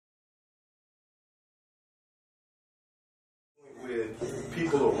if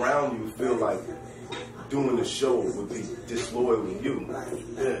people around you feel like doing the show would be disloyal with you,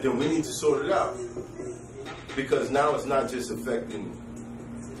 then we need to sort it out. Because now it's not just affecting,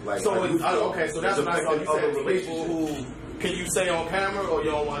 like, so okay, so that's what I saw. You said people who, can you say on camera, or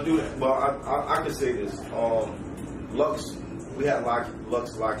you don't want to do that? Well, I can say this. Lux, we had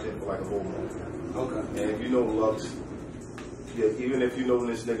Lux locked in for like a whole month. Okay. And if you know Lux, yeah, even if you know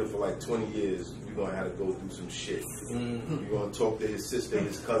this nigga for like 20 years, you're gonna have to go through some shit. You're gonna talk to his sister,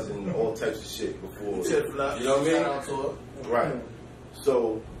 his cousin, all types of shit before. You know what I mean? Right.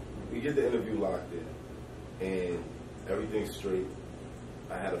 So we get the interview locked in, and everything's straight.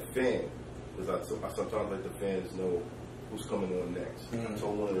 I had a fan, because I sometimes let the fans know who's coming on next. I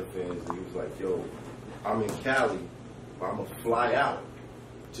told one of the fans, and he was like, "Yo, I'm in Cali, but I'm gonna fly out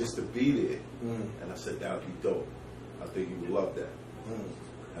just to be there." And I said, "That would be dope. I think you would love that."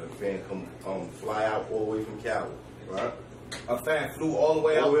 Had a fan come fly out all the way from Cali, right? A fan flew all the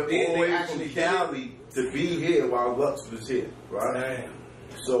way out, all the way from Cali to be here while Lux was here, right? Damn.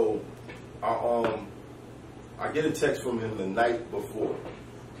 So I get a text from him the night before.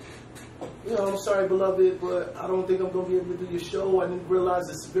 "You know, I'm sorry, beloved, but I don't think I'm gonna be able to do your show. I didn't realize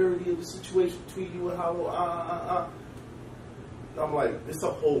the severity of the situation between you and how." I'm like, it's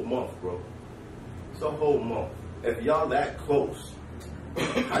a whole month, bro. It's a whole month. If y'all that close,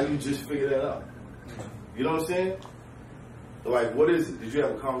 how you just figure that out? You know what I'm saying? Like, what is it? Did you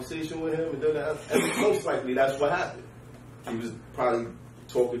have a conversation with him? And most likely that's what happened. He was probably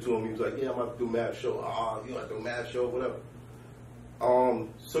talking to him. He was like, "Yeah, I'm about to do Mad Show." You want to do Mad Show, whatever.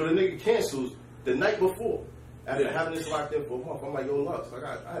 So the nigga cancels the night before. After having this locked in for a month, I'm like, "Yo, Lux, like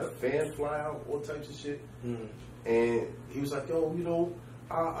I had a fan fly out, all types of shit." And he was like, "Yo, you know,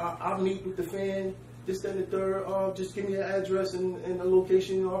 I'll meet with the fan, this, that, and the third. Just give me an address and a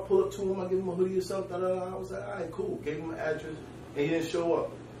location. You know, I'll pull up to him. I'll give him a hoodie or something." I was like, "All right, cool." Gave him an address, and he didn't show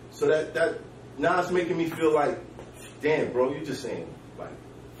up. So that now it's making me feel like, damn, bro, you just saying like,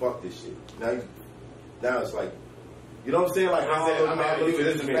 fuck this shit. Now it's like, you know what I'm saying? Like,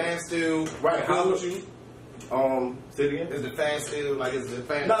 is the fan still right? How would you? Say it again. Is the fan still like? Is the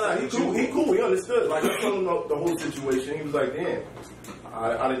fan? No, he cool. He cool. He understood. Like, I told him the whole situation. He was like, "Damn,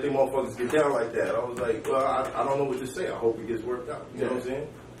 I didn't think motherfuckers get down like that." I was like, "Well, I don't know what to say. I hope it gets worked out." You know what I'm saying?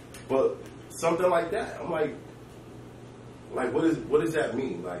 But something like that, I'm like, what does that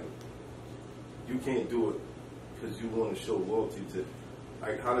mean? Like, you can't do it because you want to show loyalty to.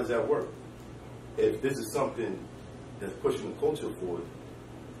 Like, how does that work? If this is something that's pushing the culture forward,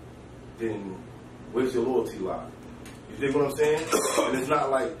 then where's your loyalty lie? You dig what I'm saying? And it's not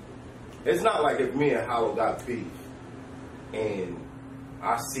like if me and Hollow got beef and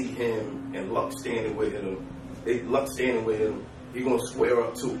I see him and Lux standing with him, he gonna square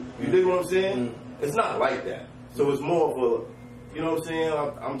up too. You dig what I'm saying? It's not like that. So it's more of a, you know what I'm saying?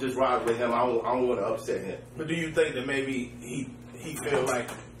 I'm just riding with him. I don't want to upset him. But do you think that maybe he feel like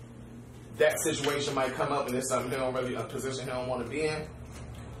that situation might come up and it's something a position he don't want to be in?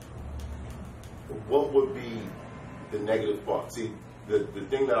 What would be the negative part? See, the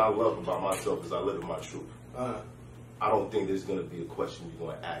thing that I love about myself is I live in my truth. I don't think there's going to be a question you're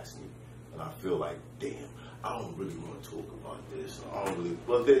going to ask me, and I feel like, damn, I don't really want to talk about this. I don't really.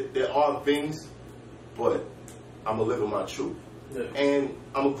 Well, there are things, but I'm going to live in my truth. Yeah. And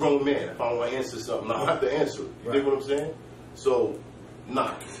I'm a grown man. If I want to answer something, I have to answer it. You dig what I'm saying? So,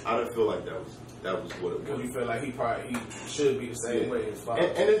 nah, I didn't feel like that was what it was. Because you feel like he should be the same way as father.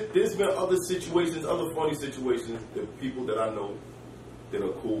 And there's been other situations, other funny situations, the people that I know that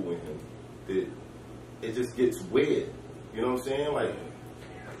are cool with him, that it just gets weird. You know what I'm saying? Like,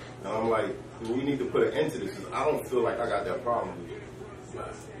 and I'm like, we need to put an end to this. I don't feel like I got that problem with you.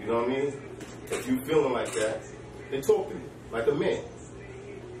 You know what I mean? If you feeling like that, then talk to me like a man.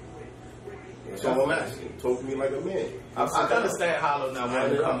 So I'm asking, talk to me like a man. I understand Hollow now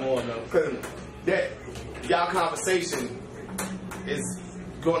wanting to come on though, because that y'all conversation is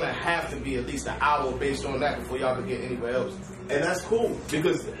going to have to be at least an hour based on that before y'all can get anywhere else. And that's cool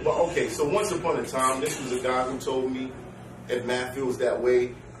because, well, okay, so once upon a time, this was a guy who told me if Matt feels that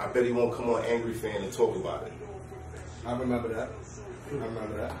way, I bet he won't come on Angry Fan and talk about it. I remember that.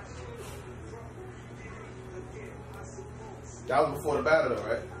 That was before the battle, though,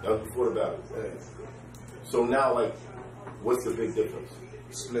 right? That was before the battle. Yeah. So now, like, what's the big difference?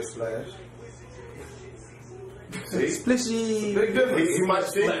 Split splash. See? Splishy. Big difference. He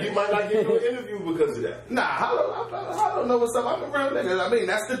might not give you an interview because of that. Nah, I don't know what's up. I'm a real nigga. I mean,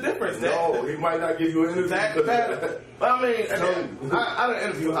 that's the difference. No, he might not give you an interview because of that. But I mean, I didn't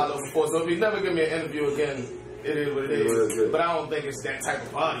interview Hollow before, so if you never give me an interview again, It is what it is. But I don't think it's that type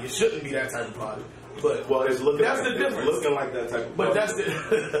of party. It shouldn't be that type of party. But well, it's looking. That's like, the difference. It's looking like that type of. But that's the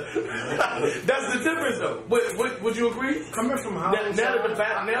that's the difference, though. Would you agree? Coming from now that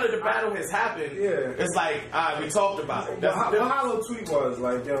the battle has happened, it's like we talked about it. That's what Hollow tweet was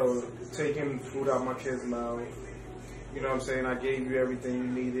like, yo, taking food out my kids' mouth. You know what I'm saying? I gave you everything you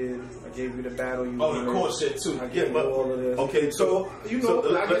needed. I gave you the battle you wanted. Oh, the core shit too. I gave you all of this. Okay, so you know,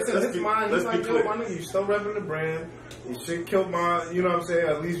 I guess in his mind, he's like, yo, my nigga, you still repping the brand. You shit killed my, you know what I'm saying?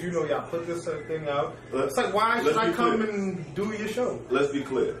 At least you know y'all put this thing out. It's like, why should I come and do your show? Let's be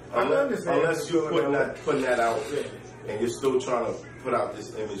clear. Unless you're putting that out and you're still trying to put out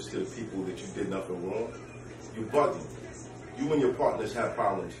this image to people that you did nothing wrong, you bugging. You and your partners had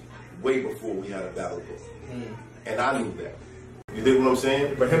problems way before we had a battle book. And I knew that. You dig what I'm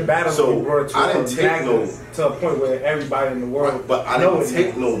saying? But him battling brought to I didn't take to a point where everybody in the world. Right, but I didn't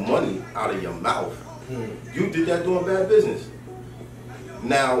take no money out of your mouth. You did that doing bad business.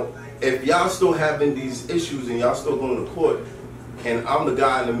 Now, if y'all still having these issues and y'all still going to court, and I'm the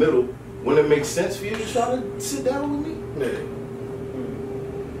guy in the middle, wouldn't it make sense for you to try to sit down with me? Yeah.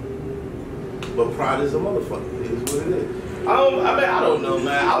 But pride is a motherfucker. It is what it is. I don't know,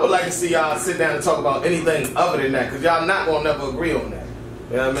 man. I would like to see y'all sit down and talk about anything other than that, because y'all not going to never agree on that.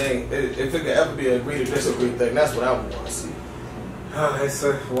 You know what I mean? If it could ever be an agree to disagree thing, that's what I would want to see. It's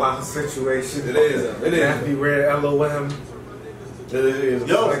a wild situation. It is. It is. Happy Red LOM. It is.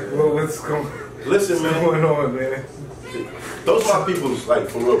 Yo, like, well, what's going on, man? Those my people's, like,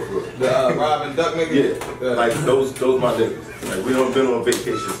 for real. The Robin Duck nigga? Yeah. Like, those my niggas. Like, we done been on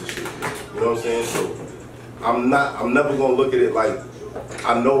vacations and shit. You know what I'm saying? So, I'm never gonna look at it like,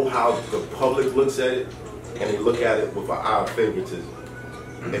 I know how the public looks at it, and they look at it with an eye of favoritism.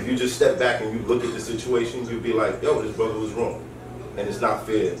 If you just step back and you look at the situation, you'd be like, yo, this brother was wrong. And it's not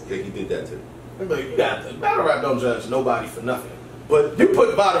fair that he did that to him. But you got the battle rap don't judge nobody for nothing. But you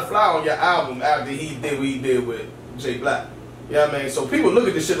put Butterfly on your album after he did what he did with Jay Black. You know what I mean? So people look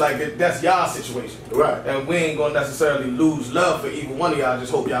at this shit like that's y'all situation. Right. And we ain't gonna necessarily lose love for either one of y'all,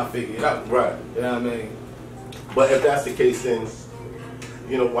 just hope y'all figure it out. Right. You know what I mean? But if that's the case, then,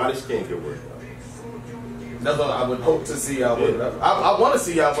 you know, why this can't get worked out? That's what I would hope to see y'all work it out. I want to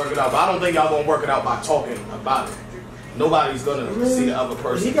see y'all work it out, but I don't think y'all gonna work it out by talking about it. Nobody's gonna see the other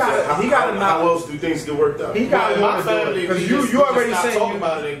person. How else do things get worked out? He got my family. Because you already said talk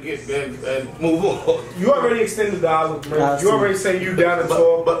about it and move on. You already extended the olive branch. You already say you down to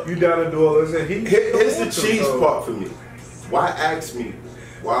talk, but you down to do all this. Here's the cheese part for me. Why ask me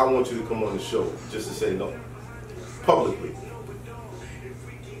why I want you to come on the show just to say no publicly?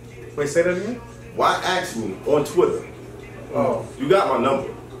 Wait, say that again. Why ask me on Twitter? Oh, you got my number.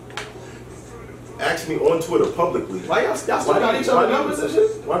 Ask me on Twitter publicly. Why y'all still got each other numbers and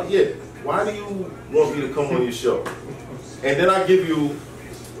shit? Why do you want me to come on your show? And then I give you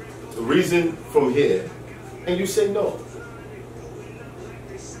the reason from here, and you say no.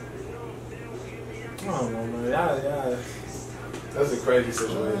 I don't know, man. Yeah. That's a crazy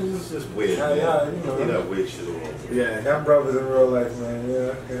situation. It's just weird. Yeah, you know that weird shit around. Yeah, that brothers in real life, man.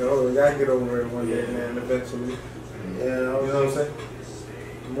 Yeah, we gotta get over it one day, man. Eventually. Yeah, you know what I'm saying.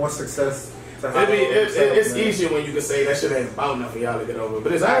 More success. It's easier when you can say that shit ain't about enough for y'all to get over,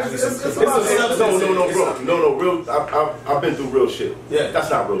 but it's actually no, real. I've been through real shit. Yeah,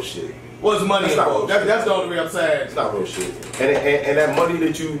 that's not real shit. What's money involved? That's the only way I'm saying. It's not real shit. And that money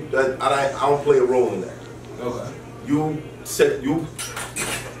that I don't play a role in that. Okay. You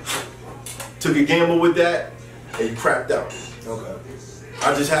took a gamble with that and you crapped out. Okay.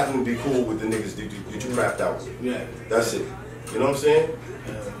 I just happen to be cool with the niggas that you crapped out with. Yeah. That's it. You know what I'm saying?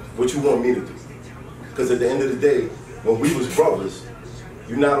 Yeah. What you want me to do? Because at the end of the day, when we was brothers,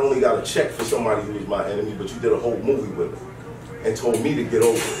 you not only got a check for somebody who was my enemy, but you did a whole movie with him and told me to get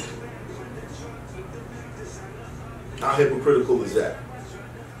over it. How hypocritical is that?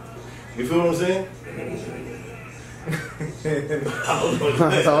 You feel what I'm saying?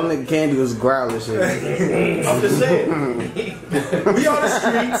 All nigga Candy was growling shit. I'm just saying. We on the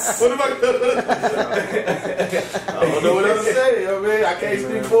streets. What am I don't know what else to say. I mean, I can't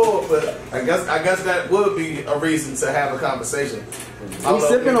speak for it, but I guess that would be a reason to have a conversation. I don't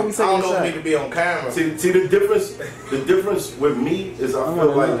know if we need to be on camera. See the difference with me is I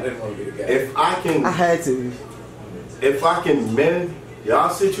feel like if I can mend y'all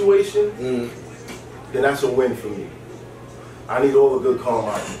situation, then that's a win for me. I need all the good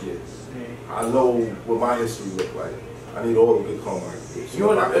karma I can get. I know what my history looked like. I need all the good karma I can get. So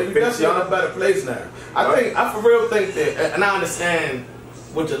you're in a better place now. I for real think that, and I understand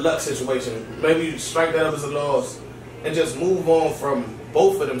with the luck situation, maybe you strike that up as a loss, and just move on from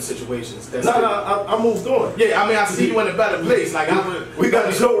both of them situations. No, I moved on. Yeah, I mean, I see you in a better place. Like we got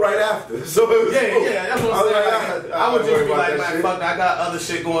a show right after. So yeah, that's what I'm saying. I would just be like, man, fuck, I got other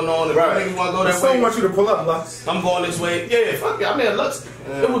shit going on. If you niggas want to go that way, I still want you to pull up, Lux. I'm going this way. Yeah, fuck it. I mean, Lux,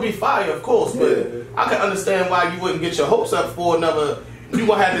 it would be fire, of course, but I can understand why you wouldn't get your hopes up for another. You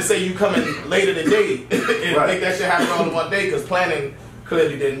gonna have to say you coming later today and make that shit happen all in one day because planning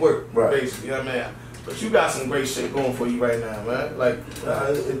clearly didn't work. Basically, you know what I mean? But you got some great shit going for you right now, man. Like,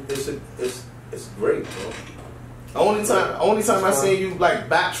 it's great, bro. Only time I seen you like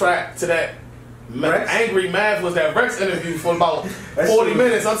backtrack to that angry Mav was that Rex interview for about 40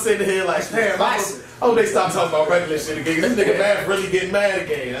 minutes. I'm sitting here like, damn, oh, they stopped talking about regular shit again. This nigga Mav really getting mad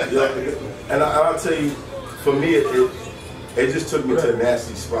again. And I'll tell you, for me, it just took me to a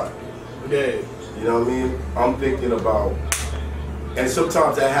nasty spot. Yeah. You know what I mean? I'm thinking about, and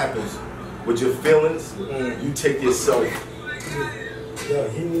sometimes that happens with your feelings. You take yourself.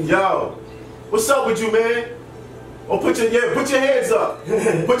 Yo, what's up with you, man? Oh, put your hands up.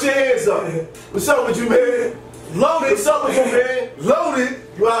 Put your hands up. What's up with you, man? Loaded. What's up with you, man? Loaded.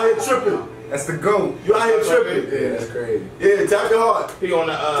 You out here tripping. That's the GOAT. You out here tripping. Yeah, that's crazy. Yeah, tap your heart. He on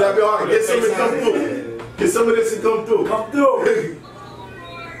the tap your heart. Get some of this to come through. Get some of this to come through. Come through.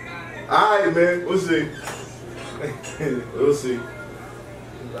 Alright, man. We'll see. We'll see.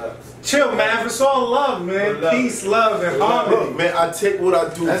 Chill, man. It's all love, man. Peace, love, and harmony. Man, I take what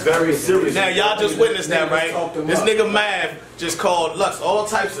I do very seriously. Now, y'all just witnessed that, right? This nigga Mav just called Lux all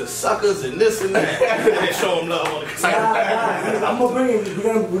types of suckers and this and that. And show him love on the I'm gonna bring him.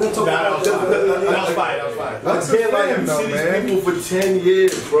 We're gonna talk about that. That was fine. That was fine. I can't like you see these people for 10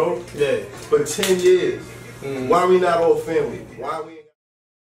 years, bro. Yeah. For 10 years. Why we not all family? Why we